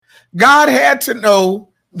God had to know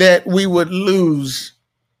that we would lose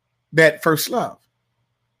that first love.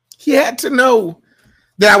 He had to know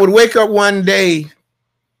that I would wake up one day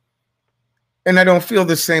and I don't feel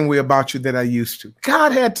the same way about you that I used to.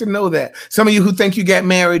 God had to know that. Some of you who think you got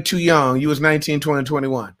married too young, you was 19, 20,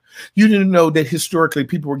 21. You didn't know that historically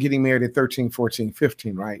people were getting married at 13, 14,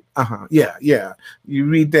 15, right? Yeah. You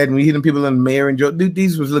read that and we hear them people in Mary and Joe.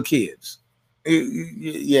 These was little kids.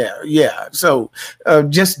 Yeah. So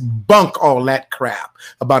just bunk all that crap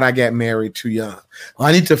about I got married too young. Well,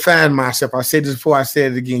 I need to find myself. I said this before, I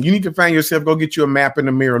said it again. You need to find yourself. Go get you a map in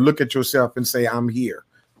the mirror. Look at yourself and say, I'm here.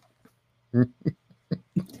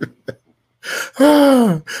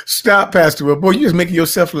 Stop, Pastor Will. Boy, you're just making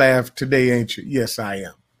yourself laugh today, ain't you? Yes, I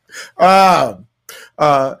am. God,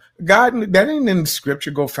 that ain't in the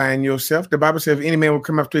scripture. Go find yourself. The Bible says if any man will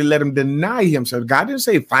come after you, let him deny himself. God didn't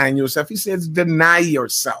say find yourself. He says deny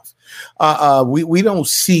yourself. We don't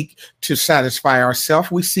seek to satisfy ourselves.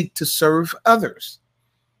 We seek to serve others.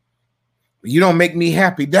 You don't make me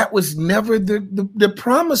happy. That was never the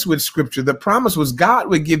promise with scripture. The promise was God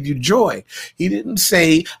would give you joy. He didn't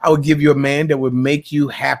say I would give you a man that would make you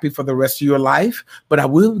happy for the rest of your life, but I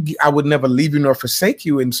would never leave you nor forsake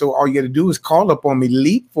you. And so all you got to do is call upon me,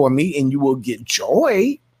 leap for me, and you will get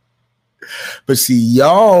joy. But see,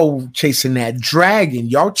 y'all chasing that dragon,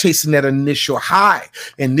 y'all chasing that initial high,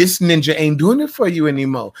 and this ninja ain't doing it for you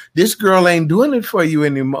anymore. This girl ain't doing it for you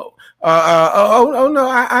anymore. No,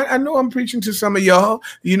 I know I'm preaching to some of y'all.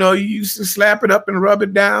 You know, you used to slap it up and rub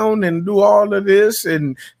it down and do all of this,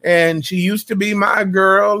 and she used to be my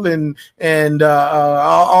girl, and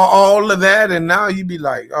all of that, and now you be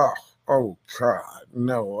like, oh God,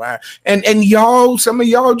 no. And y'all, some of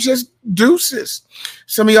y'all just deuces.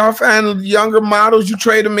 Some of y'all find younger models, you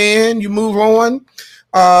trade them in, you move on.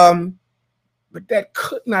 But that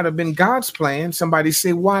could not have been God's plan. Somebody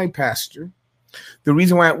say, why, Pastor? The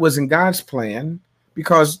reason why it wasn't God's plan,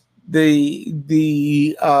 because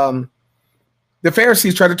the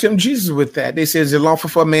Pharisees tried to tempt Jesus with that. They said, is it lawful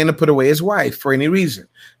for a man to put away his wife for any reason?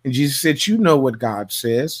 And Jesus said, you know what God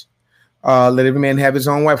says. Let every man have his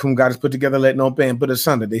own wife whom God has put together. Let no man put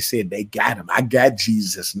asunder. They said, they got him. I got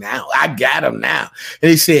Jesus now. I got him now.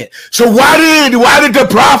 And he said, so why did the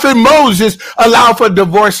prophet Moses allow for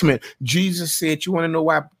divorcement? Jesus said, you want to know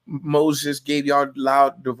why Moses gave y'all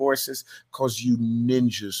loud divorces? Because you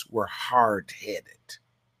ninjas were hard-headed.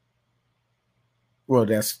 Well,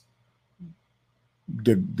 that's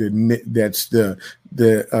the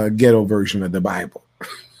ghetto version of the Bible.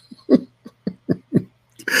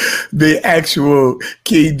 The actual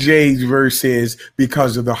King James verse says,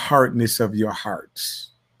 because of the hardness of your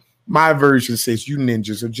hearts. My version says, you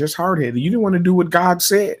ninjas are just hard-headed. You didn't want to do what God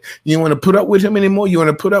said. You didn't want to put up with him anymore. You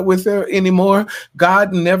want to put up with her anymore.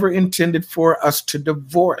 God never intended for us to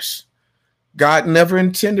divorce. God never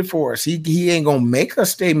intended for us. He ain't going to make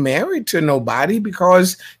us stay married to nobody,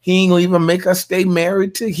 because he ain't going to even make us stay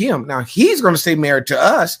married to him. Now, he's going to stay married to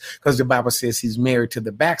us because the Bible says he's married to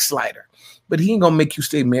the backslider. But he ain't going to make you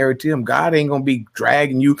stay married to him. God ain't going to be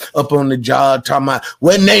dragging you up on the job talking about,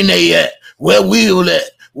 where Nene at? Where Will at?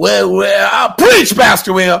 Where I'll preach,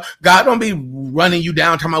 Pastor Will. God don't be running you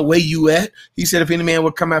down talking about where you at. He said, if any man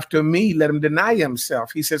will come after me, let him deny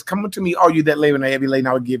himself. He says, come unto me, all you that labor and are heavy laden,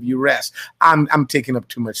 I will give you rest. I'm taking up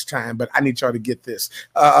too much time, but I need y'all to get this.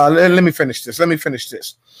 Let me finish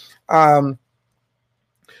this.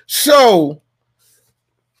 So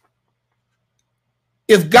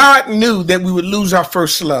if God knew that we would lose our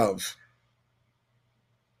first love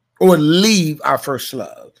or leave our first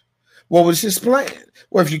love, what was his plan?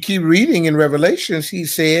 Well, if you keep reading in Revelations, he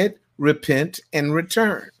said, repent and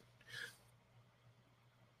return.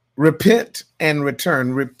 Repent and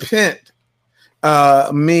return. Repent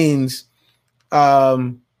means,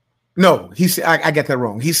 no, he said, I got that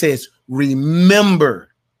wrong. He says, remember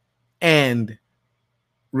and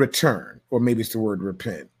return, or maybe it's the word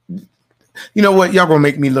repent. You know what? Y'all gonna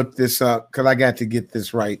make me look this up because I got to get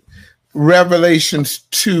this right. Revelations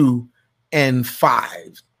 2 and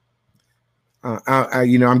 5.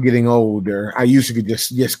 I'm getting older. I used to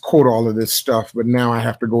just quote all of this stuff, but now I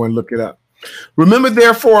have to go and look it up. Remember,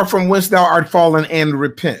 therefore, from whence thou art fallen, and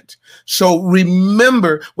repent. So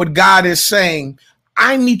remember what God is saying.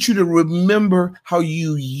 I need you to remember how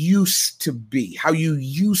you used to be, how you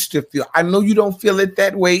used to feel. I know you don't feel it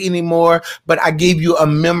that way anymore, but I gave you a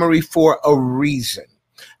memory for a reason.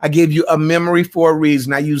 I gave you a memory for a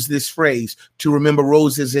reason. I use this phrase to remember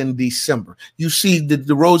roses in December. You see,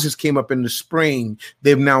 the roses came up in the spring.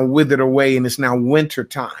 They've now withered away and it's now winter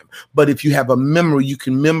time. But if you have a memory, you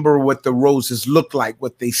can remember what the roses look like,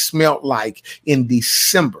 what they smelled like in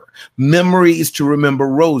December. Memory is to remember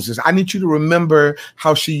roses. I need you to remember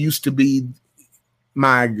how she used to be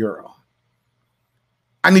my girl.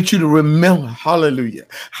 I need you to remember, hallelujah,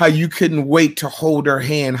 how you couldn't wait to hold her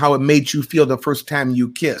hand, how it made you feel the first time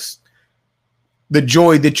you kissed, the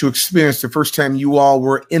joy that you experienced the first time you all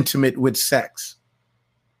were intimate with sex.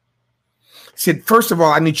 He said, first of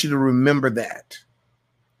all, I need you to remember that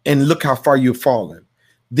and look how far you've fallen.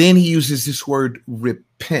 Then he uses this word,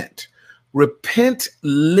 repent. Repent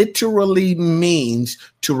literally means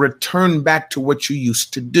to return back to what you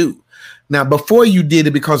used to do. Now, before you did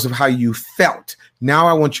it because of how you felt. Now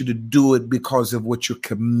I want you to do it because of what you're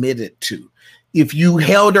committed to. If you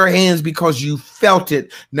held her hands because you felt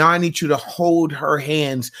it, now I need you to hold her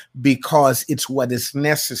hands because it's what is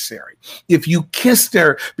necessary. If you kissed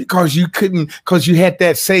her because you couldn't, because you had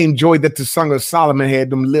that same joy that the Song of Solomon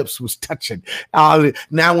had, them lips was touching. Now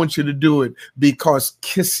I want you to do it because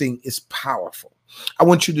kissing is powerful. I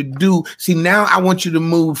want you to now I want you to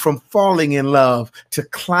move from falling in love to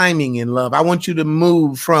climbing in love. I want you to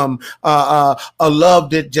move from a love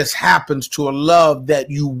that just happens to a love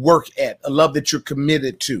that you work at, a love that you're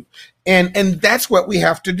committed to. And that's what we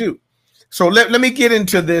have to do. So let me get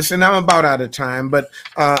into this, and I'm about out of time, but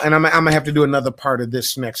and I'm gonna have to do another part of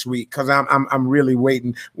this next week because I'm really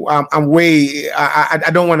waiting. I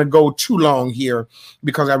don't want to go too long here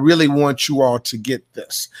because I really want you all to get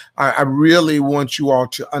this. I really want you all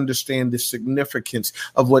to understand the significance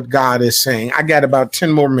of what God is saying. I got about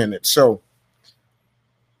 10 more minutes, so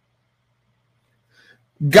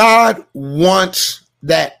God wants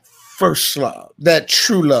that first love, that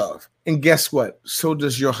true love, and guess what? So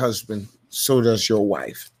does your husband. So does your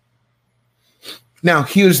wife. Now,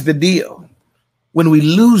 here's the deal. When we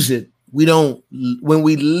lose it, when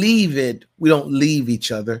we leave it, we don't leave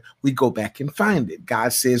each other. We go back and find it.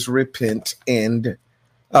 God says, repent and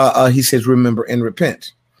he says, remember and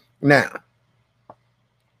repent. Now,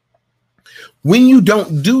 when you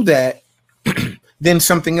don't do that, then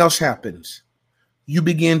something else happens. You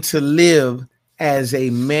begin to live as a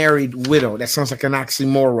married widow. That sounds like an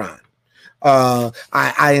oxymoron.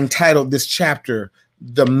 I entitled this chapter,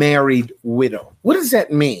 The Married Widow. What does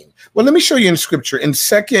that mean? Well, let me show you in scripture. In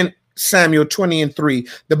 2 Samuel 20:3,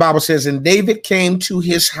 the Bible says, and David came to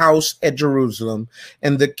his house at Jerusalem,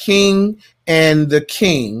 and the king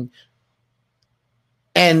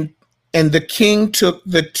took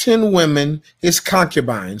the 10 women, his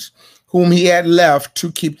concubines, whom he had left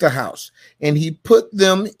to keep the house, and he put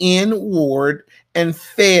them in ward and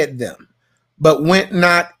fed them, but went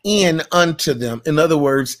not in unto them. In other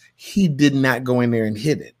words, he did not go in there and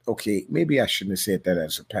hit it. Okay, maybe I shouldn't have said that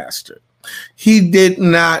as a pastor. He did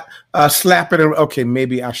not slap it. Okay,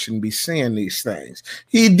 maybe I shouldn't be saying these things.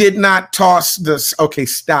 He did not toss this. Okay,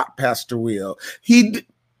 stop, Pastor Will.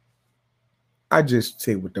 I just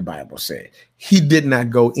say what the Bible said. He did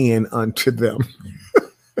not go in unto them.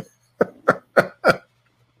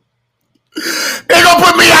 They're gonna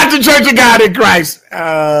put me out the Church of God in Christ.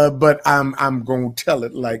 But I'm gonna tell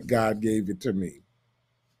it like God gave it to me.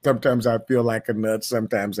 Sometimes I feel like a nut,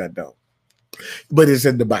 sometimes I don't. But it's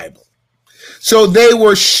in the Bible. So they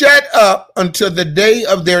were shut up until the day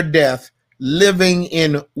of their death, living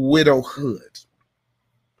in widowhood.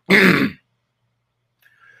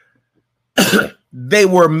 They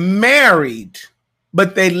were married,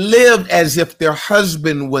 but they lived as if their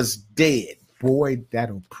husband was dead. Boy,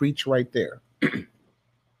 that'll preach right there. Let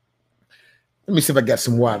me see if I got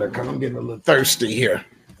some water because I'm getting a little thirsty here.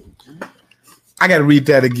 I got to read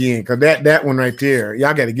that again because that one right there,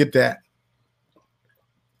 y'all got to get that.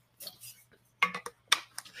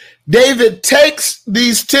 David takes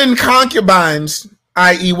these 10 concubines,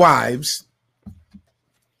 i.e. wives.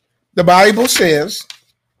 The Bible says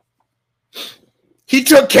he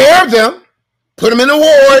took care of them, put them in a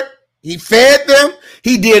ward, he fed them,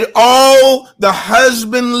 he did all the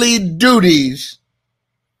husbandly duties.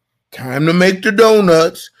 Time to make the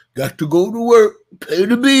donuts, got to go to work, pay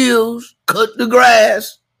the bills, cut the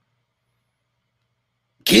grass,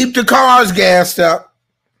 keep the cars gassed up.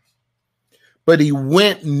 But he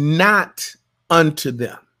went not unto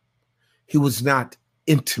them. He was not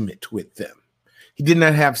intimate with them. He did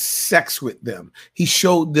not have sex with them. He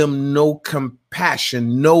showed them no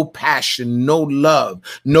compassion, no passion, no love,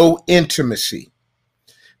 no intimacy.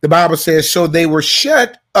 The Bible says, so they were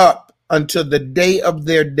shut up until the day of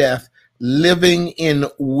their death, living in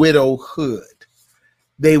widowhood.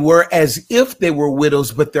 They were as if they were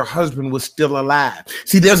widows, but their husband was still alive.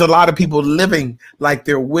 See, there's a lot of people living like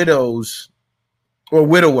they're widows or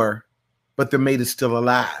widower, but their mate is still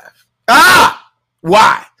alive.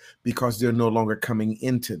 Why? Because they're no longer coming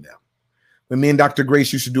into them. When me and Dr.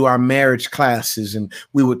 Grace used to do our marriage classes, and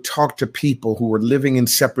we would talk to people who were living in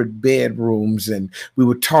separate bedrooms, and we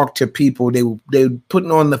would talk to people, they were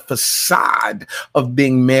putting on the facade of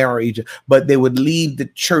being married, but they would leave the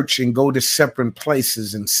church and go to separate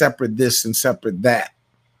places and separate this and separate that.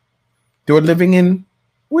 They were living in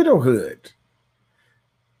widowhood.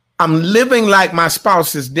 I'm living like my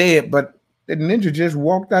spouse is dead, but the ninja just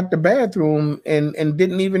walked out the bathroom and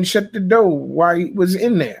didn't even shut the door while he was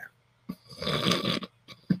in there.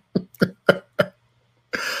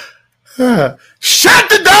 Shut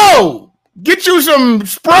the door. Get you some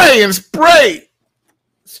spray and spray.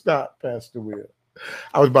 Stop, Pastor Will.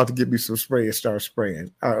 I was about to get me some spray and start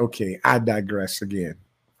spraying. Okay, I digress again.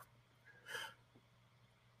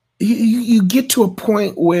 You get to a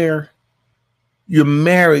point where you're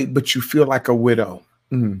married, but you feel like a widow.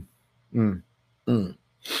 Making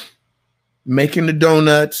the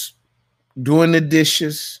donuts, doing the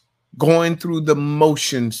dishes, going through the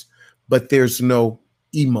motions, but there's no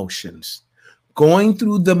emotions. Going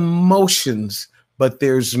through the motions, but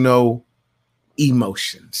there's no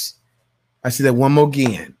emotions. I say that one more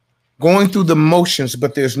again. Going through the motions,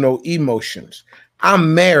 but there's no emotions.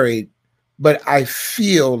 I'm married, but I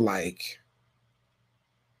feel like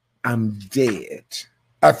I'm dead.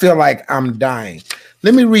 I feel like I'm dying.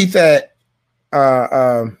 Let me read that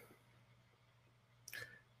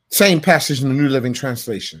same passage in the New Living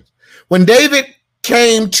Translation. When David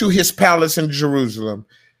came to his palace in Jerusalem,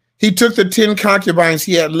 he took the 10 concubines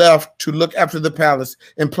he had left to look after the palace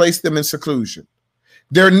and placed them in seclusion.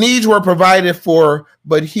 Their needs were provided for,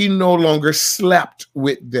 but he no longer slept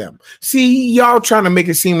with them. See, y'all trying to make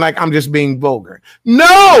it seem like I'm just being vulgar.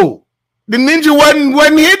 No, the ninja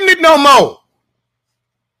wasn't hitting it no more.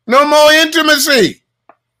 No more intimacy.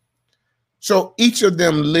 So each of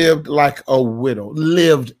them lived like a widow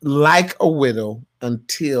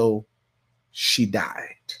until she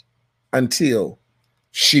died. Until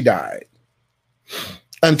she died.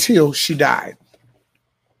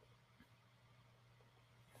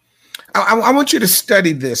 I want you to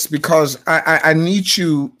study this because I need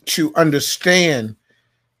you to understand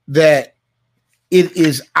that it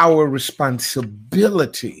is our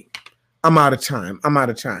responsibility. I'm out of time.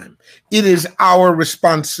 It is our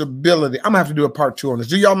responsibility. I'm going to have to do a part 2 on this.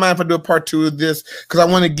 Do y'all mind if I do a part 2 of this? Because I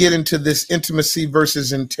want to get into this intimacy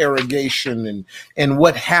versus interrogation and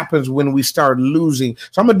what happens when we start losing.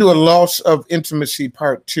 So I'm going to do a loss of intimacy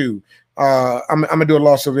part 2. I'm going to do a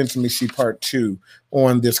loss of intimacy part 2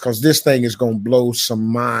 on this because this thing is going to blow some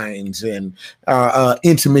minds and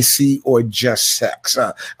intimacy or just sex.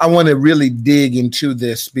 I want to really dig into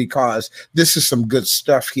this because this is some good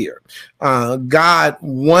stuff here. God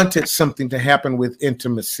wanted something to happen with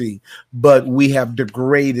intimacy, but we have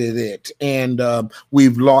degraded it and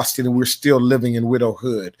we've lost it and we're still living in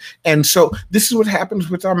widowhood. And so this is what happens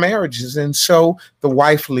with our marriages. And so the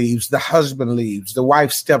wife leaves, the husband leaves, the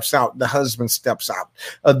wife steps out, the husband steps out.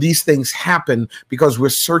 These things happen because we're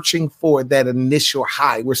searching for that initial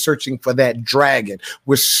high. We're searching for that dragon.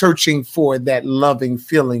 We're searching for that loving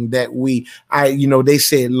feeling that they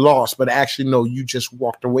say lost, but actually, no, you just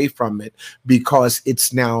walked away from it because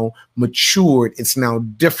it's now matured. It's now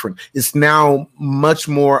different. It's now much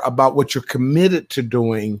more about what you're committed to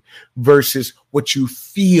doing versus what you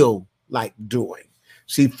feel like doing.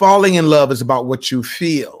 See, falling in love is about what you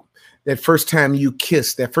feel. That first time you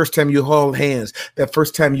kiss, that first time you hold hands, that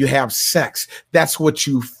first time you have sex, that's what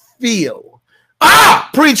you feel.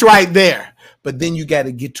 Preach right there. But then you got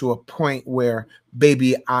to get to a point where,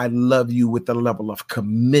 baby, I love you with a level of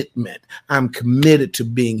commitment. I'm committed to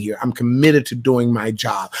being here. I'm committed to doing my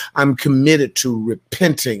job. I'm committed to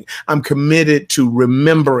repenting. I'm committed to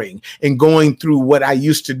remembering and going through what I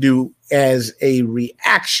used to do as a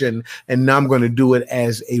reaction, and now I'm going to do it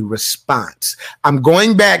as a response. I'm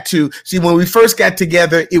going back to, see, when we first got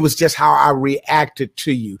together, it was just how I reacted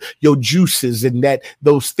to you, your juices and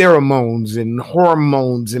those pheromones and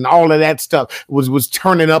hormones and all of that stuff was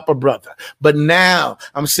turning up a brother. But now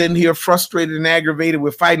I'm sitting here frustrated and aggravated.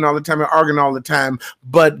 We're fighting all the time and arguing all the time.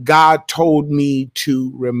 But God told me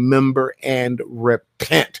to remember and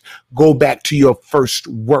repent. Go back to your first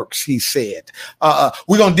works, he said.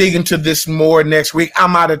 We're going to dig into this more next week.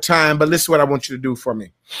 I'm out of time, but this is what I want you to do for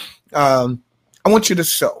me. I want you to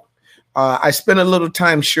sow. I spent a little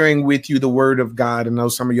time sharing with you the word of God. And I know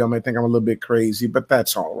some of y'all may think I'm a little bit crazy, but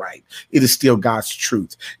that's all right. It is still God's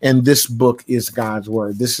truth. And this book is God's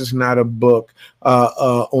word. This is not a book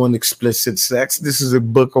on explicit sex. This is a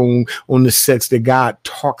book on the sex that God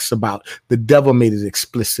talks about. The devil made it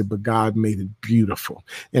explicit, but God made it beautiful.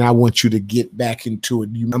 And I want you to get back into it.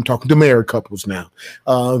 I'm talking to married couples now.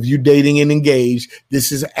 If you're dating and engaged,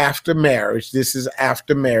 this is after marriage. This is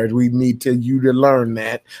after marriage. We need you to learn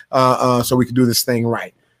that so we can do this thing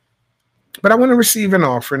right. But I want to receive an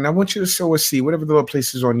offering. I want you to sow a seed, whatever the Lord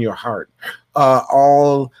places on your heart.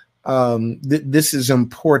 This is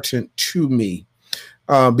important to me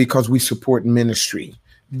because we support ministry.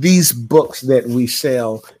 These books that we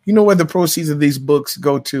sell, you know where the proceeds of these books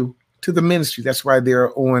go to? To the ministry. That's why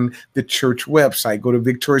they're on the church website. Go to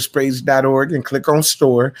victoriouspraise.org and click on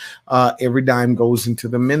store. Every dime goes into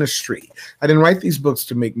the ministry. I didn't write these books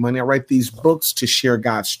to make money. I write these books to share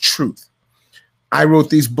God's truth. I wrote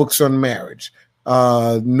these books on marriage.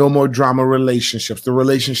 No More Drama Relationships, The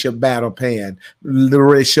Relationship Battle Plan,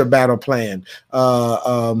 Soulmate,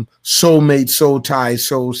 Soul Ties,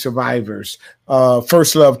 Soul Survivors,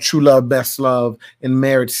 First Love, True Love, Best Love, and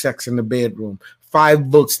Marriage, Sex in the Bedroom. 5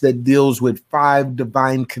 books that deals with 5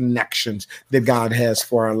 divine connections that God has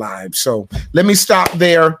for our lives. So let me stop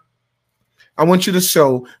there. I want you to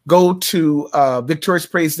sow. Go to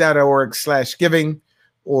victoriouspraise.org/giving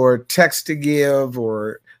or text to give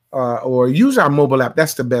or use our mobile app.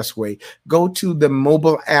 That's the best way. Go to the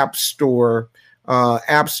mobile app store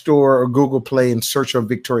or Google Play and search for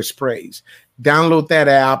Victorious Praise. Download that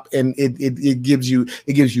app, and it gives you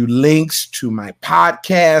links to my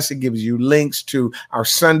podcast. It gives you links to our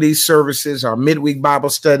Sunday services, our midweek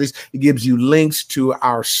Bible studies. It gives you links to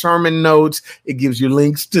our sermon notes. It gives you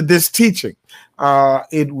links to this teaching.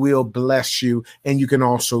 It will bless you, and you can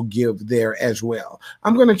also give there as well.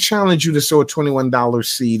 I'm going to challenge you to sow a $21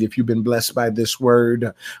 seed if you've been blessed by this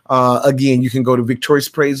word. Again, you can go to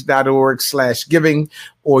victoriouspraise.org/giving,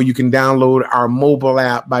 or you can download our mobile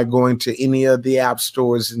app by going to any of the app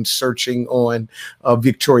stores and searching on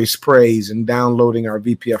Victorious Praise and downloading our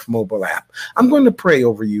VPF mobile app. I'm going to pray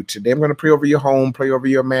over you today. I'm going to pray over your home, pray over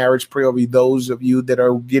your marriage, pray over those of you that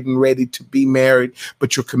are getting ready to be married,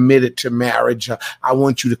 but you're committed to marriage. I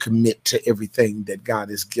want you to commit to everything that God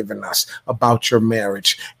has given us about your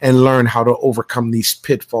marriage and learn how to overcome these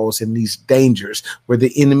pitfalls and these dangers where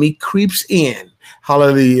the enemy creeps in.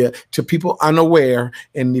 Hallelujah, to people unaware.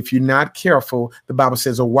 And if you're not careful, the Bible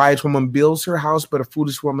says a wise woman builds her house, but a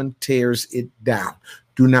foolish woman tears it down.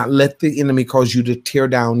 Do not let the enemy cause you to tear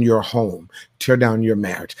down your home, tear down your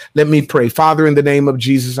marriage. Let me pray. Father, in the name of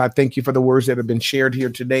Jesus, I thank you for the words that have been shared here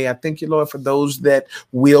today. I thank you, Lord, for those that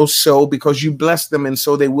will sow because you bless them, and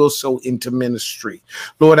so they will sow into ministry.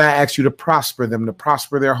 Lord, I ask you to prosper them, to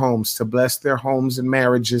prosper their homes, to bless their homes and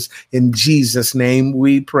marriages. In Jesus' name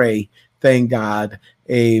we pray. Thank God.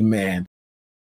 Amen.